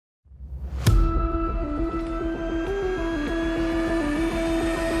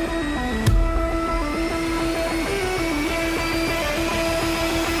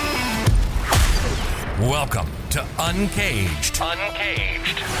Uncaged.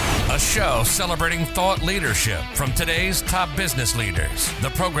 A show celebrating thought leadership from today's top business leaders. The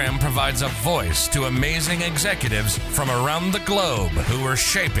program provides a voice to amazing executives from around the globe who are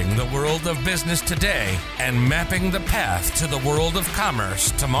shaping the world of business today and mapping the path to the world of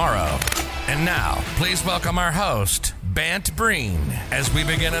commerce tomorrow. And now, please welcome our host, Bant Breen, as we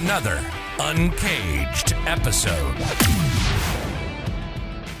begin another Uncaged episode.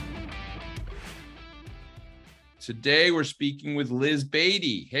 Today, we're speaking with Liz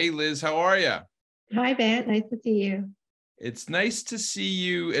Beatty. Hey, Liz, how are you? Hi, Bant. Nice to see you. It's nice to see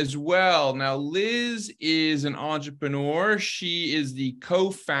you as well. Now, Liz is an entrepreneur. She is the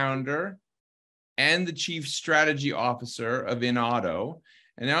co-founder and the chief strategy officer of Inauto.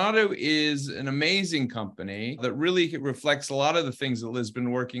 And Inauto is an amazing company that really reflects a lot of the things that Liz has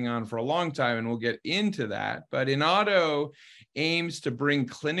been working on for a long time, and we'll get into that. But Inauto aims to bring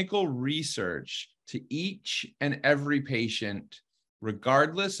clinical research to each and every patient,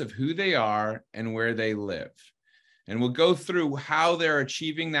 regardless of who they are and where they live. And we'll go through how they're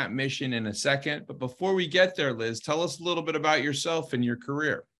achieving that mission in a second. But before we get there, Liz, tell us a little bit about yourself and your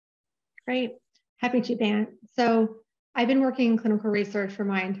career. Great. Happy to, Bant. So I've been working in clinical research for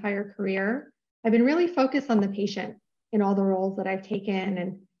my entire career. I've been really focused on the patient in all the roles that I've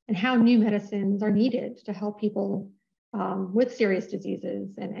taken and how new medicines are needed to help people with serious diseases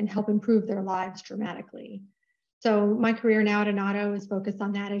and help improve their lives dramatically. So my career now at Inauto is focused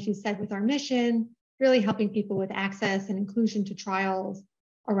on that, as you said, with our mission, really helping people with access and inclusion to trials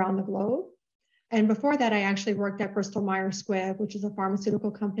around the globe. And before that, I actually worked at Bristol Myers Squibb, which is a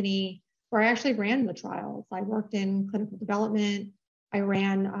pharmaceutical company where I actually ran the trials. I worked in clinical development. I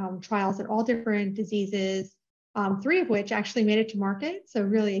ran trials at all different diseases, 3 of which actually made it to market. So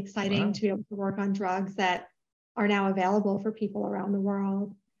really exciting to be able to work on drugs that are now available for people around the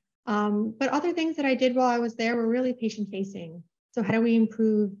world. But other things that I did while I was there were really patient-facing. So how do we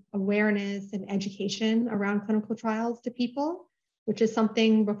improve awareness and education around clinical trials to people, which is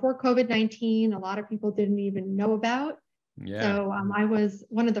something before COVID-19, a lot of people didn't even know about. Yeah. So I was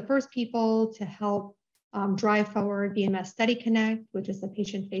one of the first people to help drive forward BMS Study Connect, which is a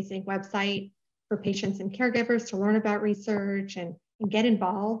patient-facing website for patients and caregivers to learn about research and get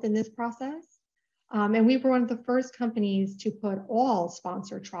involved in this process. And we were one of the first companies to put all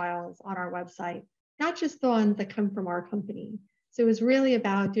sponsored trials on our website, not just the ones that come from our company. So it was really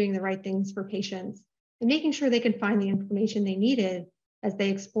about doing the right things for patients and making sure they can find the information they needed as they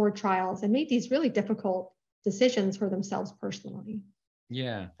explored trials and made these really difficult decisions for themselves personally.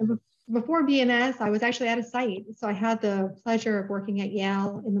 Yeah. And before BMS, I was actually at a site. So I had the pleasure of working at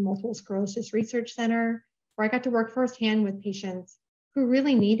Yale in the Multiple Sclerosis Research Center, where I got to work firsthand with patients who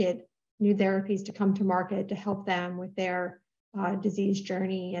really needed new therapies to come to market to help them with their disease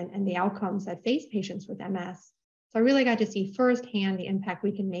journey and the outcomes that face patients with MS. So I really got to see firsthand the impact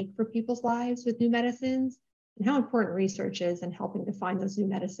we can make for people's lives with new medicines and how important research is in helping to find those new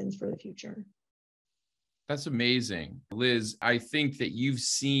medicines for the future. That's amazing. Liz, I think that you've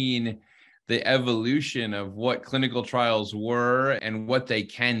seen the evolution of what clinical trials were and what they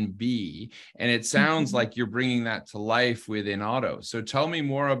can be. And it sounds like you're bringing that to life with Inauto. So tell me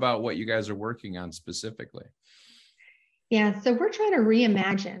more about what you guys are working on specifically. Yeah, so we're trying to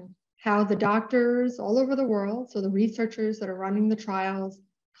reimagine how the doctors all over the world, so the researchers that are running the trials,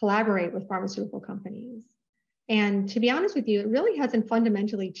 collaborate with pharmaceutical companies. And to be honest with you, it really hasn't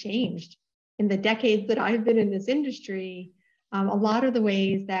fundamentally changed in the decades that I've been in this industry. A lot of the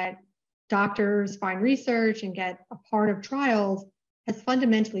ways that doctors find research and get a part of trials has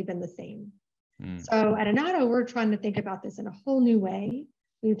fundamentally been the same. So at Inauto, we're trying to think about this in a whole new way.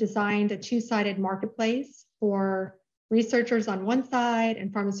 We've designed a 2-sided marketplace for researchers on one side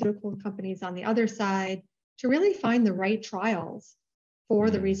and pharmaceutical companies on the other side to really find the right trials for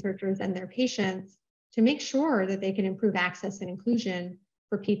the researchers and their patients to make sure that they can improve access and inclusion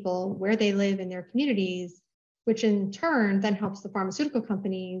for people where they live in their communities, which in turn then helps the pharmaceutical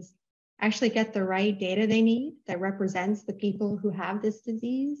companies actually get the right data they need that represents the people who have this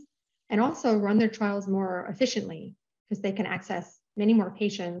disease, and also run their trials more efficiently because they can access many more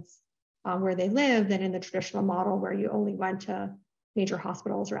patients where they live than in the traditional model where you only went to major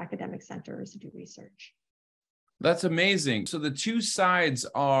hospitals or academic centers to do research. That's amazing. So the 2 sides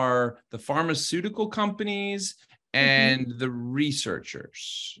are the pharmaceutical companies and the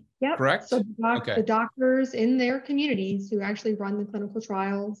researchers, yep. Correct? So the doctors in their communities who actually run the clinical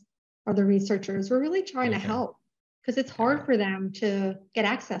trials or the researchers, we're really trying to help because it's hard for them to get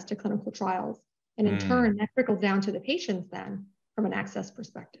access to clinical trials. And in turn, that trickles down to the patients then from an access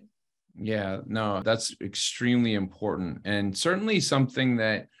perspective. Yeah, no, that's extremely important. And certainly something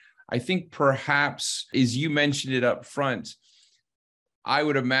that I think perhaps, as you mentioned it up front, I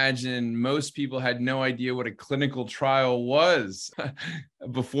would imagine most people had no idea what a clinical trial was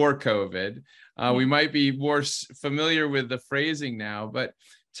before COVID. We might be more familiar with the phrasing now, but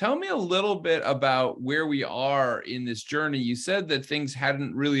tell me a little bit about where we are in this journey. You said that things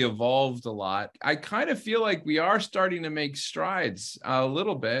hadn't really evolved a lot. I kind of feel like we are starting to make strides a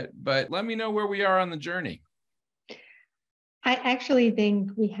little bit, but let me know where we are on the journey. I actually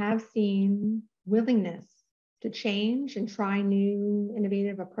think we have seen willingness to change and try new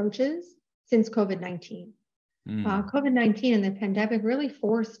innovative approaches since COVID-19. COVID-19 and the pandemic really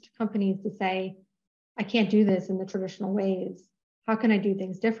forced companies to say, I can't do this in the traditional ways. How can I do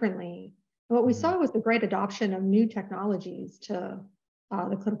things differently? And what we saw was the great adoption of new technologies to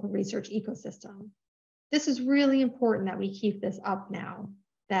the clinical research ecosystem. This is really important that we keep this up now,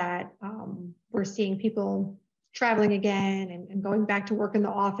 that we're seeing people traveling again and going back to work in the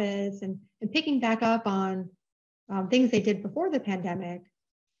office and picking back up on things they did before the pandemic.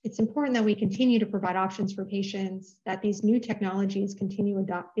 It's important that we continue to provide options for patients, that these new technologies continue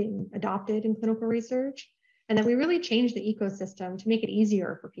being adopted in clinical research, and that we really change the ecosystem to make it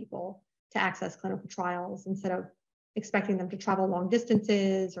easier for people to access clinical trials instead of expecting them to travel long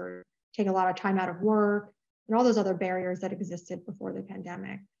distances or take a lot of time out of work and all those other barriers that existed before the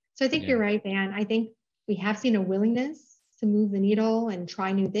pandemic. So I think you're right, Van. I think we have seen a willingness to move the needle and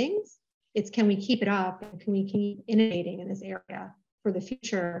try new things. It's can we keep it up and can we keep innovating in this area for the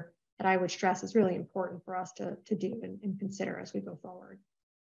future that I would stress is really important for us to do and consider as we go forward.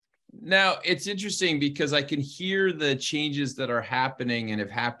 Now, it's interesting because I can hear the changes that are happening and have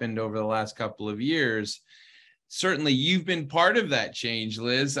happened over the last couple of years. Certainly, you've been part of that change,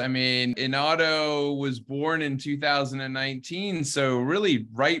 Liz. I mean, Inauto was born in 2019, so really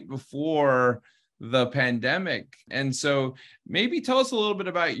right before the pandemic. And so maybe tell us a little bit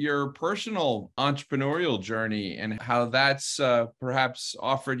about your personal entrepreneurial journey and how that's perhaps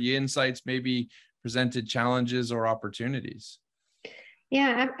offered you insights, maybe presented challenges or opportunities.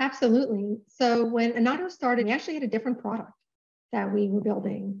 Yeah, absolutely. So when Inauto started, we actually had a different product that we were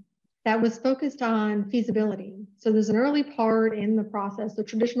building that was focused on feasibility. So there's an early part in the process, the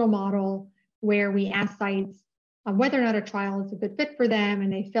traditional model, where we ask sites whether or not a trial is a good fit for them,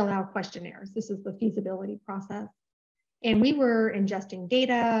 and they fill out questionnaires. This is the feasibility process. And we were ingesting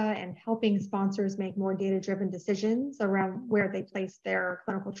data and helping sponsors make more data-driven decisions around where they place their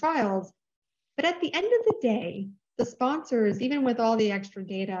clinical trials. But at the end of the day, the sponsors, even with all the extra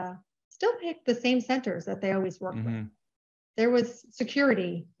data, still picked the same centers that they always worked with. There was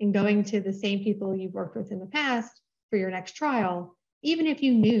security in going to the same people you've worked with in the past for your next trial, even if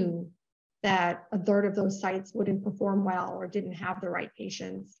you knew that a third of those sites wouldn't perform well or didn't have the right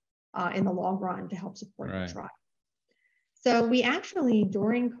patients in the long run to help support the trial. So we actually,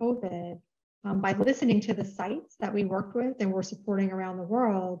 during COVID, by listening to the sites that we worked with and were supporting around the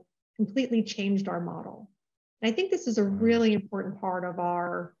world, completely changed our model. And I think this is a really important part of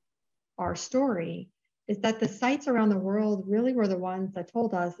our story, is that the sites around the world really were the ones that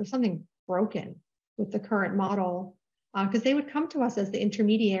told us there's something broken with the current model, because they would come to us as the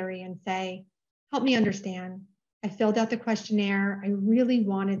intermediary and say, help me understand. I filled out the questionnaire. I really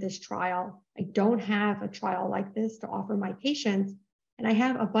wanted this trial. I don't have a trial like this to offer my patients. And I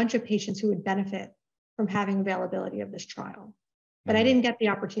have a bunch of patients who would benefit from having availability of this trial, but I didn't get the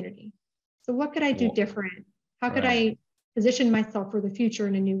opportunity. So what could I do different? How could I position myself for the future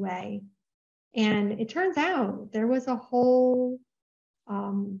in a new way? And it turns out there was a whole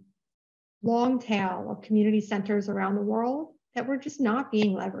long tail of community centers around the world that were just not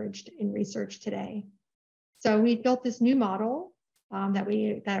being leveraged in research today. So we built this new model that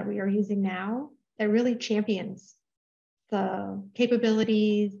we are using now that really champions the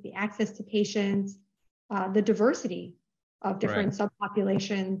capabilities, the access to patients, the diversity of different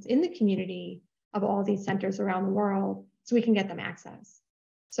subpopulations in the community of all these centers around the world, so we can get them access.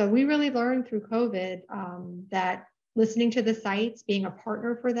 So we really learned through COVID that listening to the sites, being a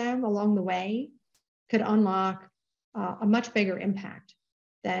partner for them along the way, could unlock a much bigger impact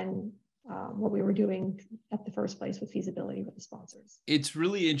than what we were doing at the first place with feasibility with the sponsors. It's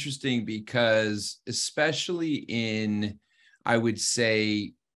really interesting because especially in, I would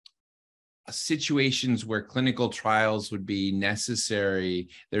say, situations where clinical trials would be necessary,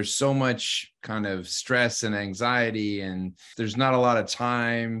 there's so much kind of stress and anxiety, and there's not a lot of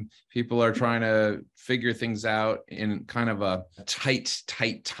time. People are trying to figure things out in kind of a tight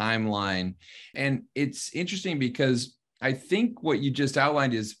timeline. And it's interesting because I think what you just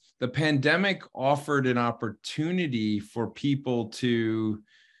outlined is the pandemic offered an opportunity for people to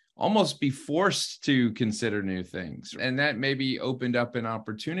almost be forced to consider new things. And that maybe opened up an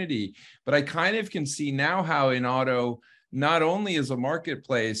opportunity. But I kind of can see now how InAuto not only is a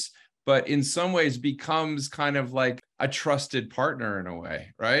marketplace, but in some ways becomes kind of like a trusted partner in a way,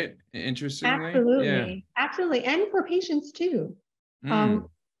 right? Interestingly. Absolutely. Yeah. Absolutely. And for patients too.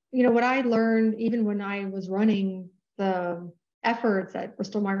 What I learned even when I was running the efforts at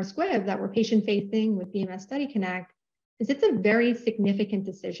Bristol Myers Squibb that were patient facing with BMS Study Connect is it's a very significant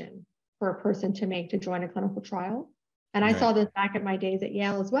decision for a person to make to join a clinical trial. And I saw this back at my days at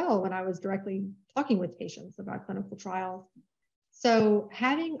Yale as well, when I was directly talking with patients about clinical trials. So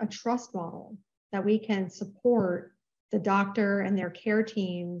having a trust model that we can support the doctor and their care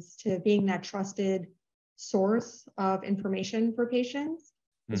teams to being that trusted source of information for patients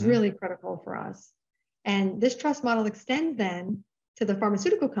is really critical for us. And this trust model extends then to the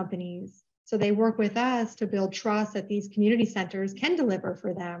pharmaceutical companies. So they work with us to build trust that these community centers can deliver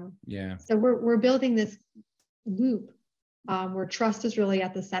for them. Yeah. So we're building this loop where trust is really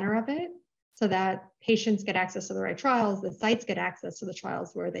at the center of it, so that patients get access to the right trials, the sites get access to the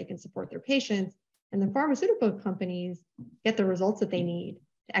trials where they can support their patients, and the pharmaceutical companies get the results that they need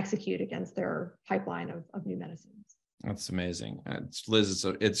to execute against their pipeline of new medicines. That's amazing. Liz,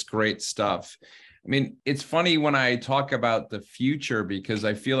 it's great stuff. I mean, it's funny when I talk about the future, because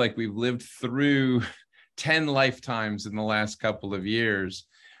I feel like we've lived through 10 lifetimes in the last couple of years.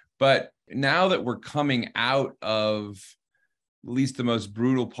 But now that we're coming out of at least the most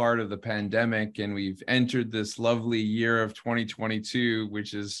brutal part of the pandemic, and we've entered this lovely year of 2022,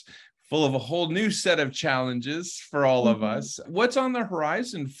 which is full of a whole new set of challenges for all of us. What's on the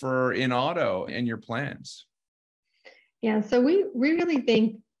horizon for InAuto and your plans? Yeah, so we really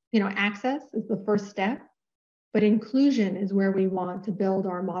think, access is the first step, but inclusion is where we want to build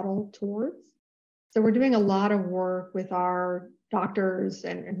our model towards. So we're doing a lot of work with our doctors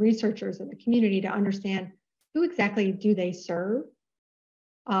and researchers in the community to understand who exactly do they serve,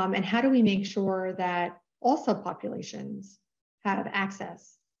 and how do we make sure that all subpopulations have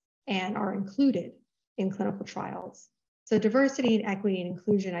access and are included in clinical trials. So diversity and equity and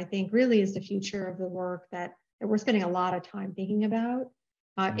inclusion, I think, really is the future of the work that we're spending a lot of time thinking about.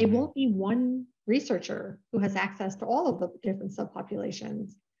 It won't be one researcher who has access to all of the different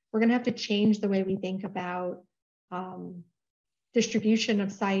subpopulations. We're going to have to change the way we think about distribution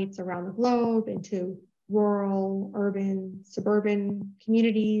of sites around the globe into rural, urban, suburban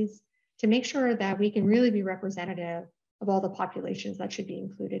communities to make sure that we can really be representative of all the populations that should be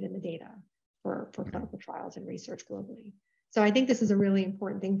included in the data for clinical trials and research globally. So I think this is a really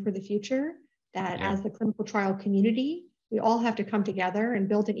important thing for the future, that as the clinical trial community, we all have to come together and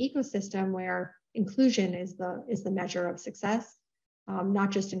build an ecosystem where inclusion is the measure of success,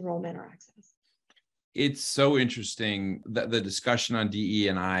 not just enrollment or access. It's so interesting that the discussion on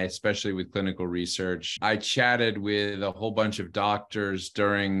DE&I, especially with clinical research. I chatted with a whole bunch of doctors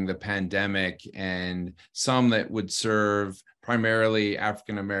during the pandemic, and some that would serve primarily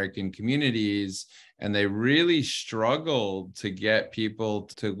African-American communities, and they really struggled to get people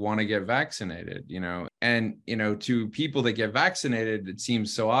to want to get vaccinated, and, to people that get vaccinated, it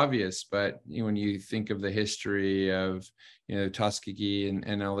seems so obvious, but when you think of the history of, Tuskegee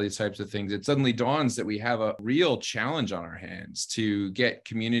and all these types of things, it suddenly dawns that we have a real challenge on our hands to get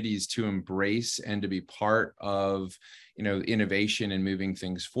communities to embrace and to be part of, innovation and moving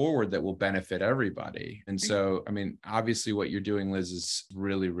things forward that will benefit everybody. And so, obviously what you're doing, Liz, is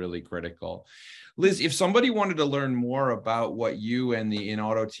really, really critical. Liz, if somebody wanted to learn more about what you and the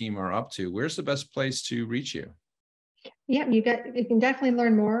InAuto team are up to, where's the best place to reach you? Yeah, you can definitely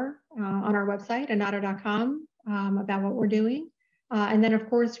learn more on our website, inauto.com, about what we're doing. And then, of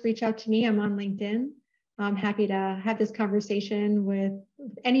course, reach out to me. I'm on LinkedIn. I'm happy to have this conversation with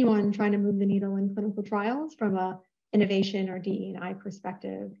anyone trying to move the needle in clinical trials from a innovation or DE&I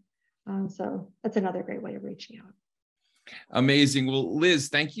perspective. So that's another great way of reaching out. Amazing. Well, Liz,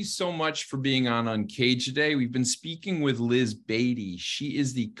 thank you so much for being on Uncaged today. We've been speaking with Liz Beatty. She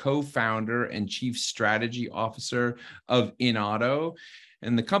is the co-founder and chief strategy officer of InAuto.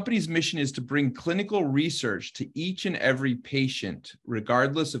 And the company's mission is to bring clinical research to each and every patient,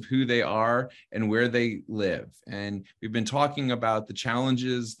 regardless of who they are and where they live. And we've been talking about the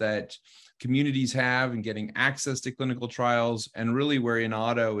challenges that communities have in getting access to clinical trials, and really where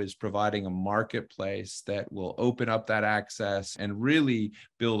InAuto is providing a marketplace that will open up that access and really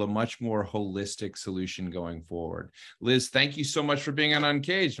build a much more holistic solution going forward. Liz, thank you so much for being on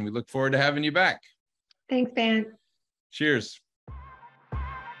Uncaged, and we look forward to having you back. Thanks, Ben. Cheers.